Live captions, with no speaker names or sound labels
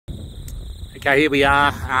Okay, here we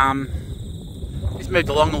are. Just moved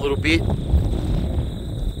along a little bit.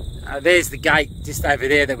 There's the gate just over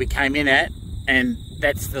there that we came in at, and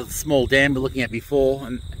that's the small dam we're looking at before.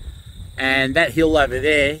 And that hill over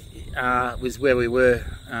there was where we were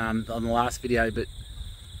on the last video, but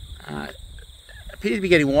appears to be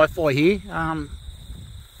getting Wi-Fi here.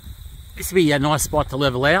 This would be a nice spot to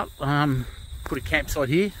level out. Put a campsite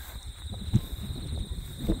here.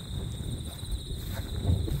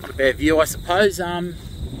 Not a bad view, I suppose. It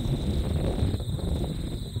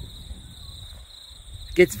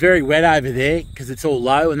gets very wet over there because it's all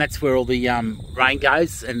low, and that's where all the rain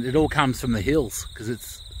goes, and it all comes from the hills because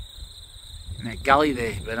it's in that gully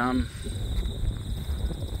there. But a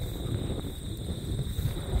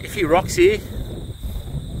few rocks here.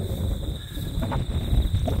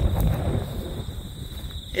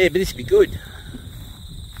 Yeah, but this would be good.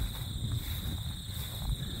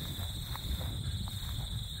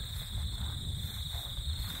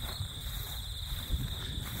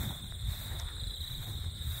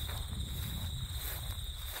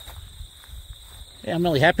 Yeah, I'm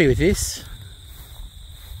really happy with this.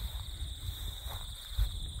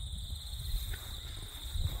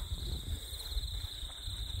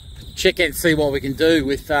 Check out and see what we can do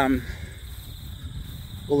with all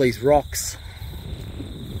these rocks.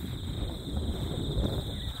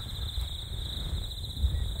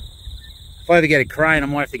 If I ever get a crane, I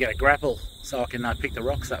might have to get a grapple so I can pick the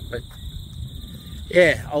rocks up. But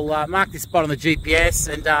yeah, I'll mark this spot on the GPS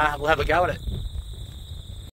and we'll have a go at it.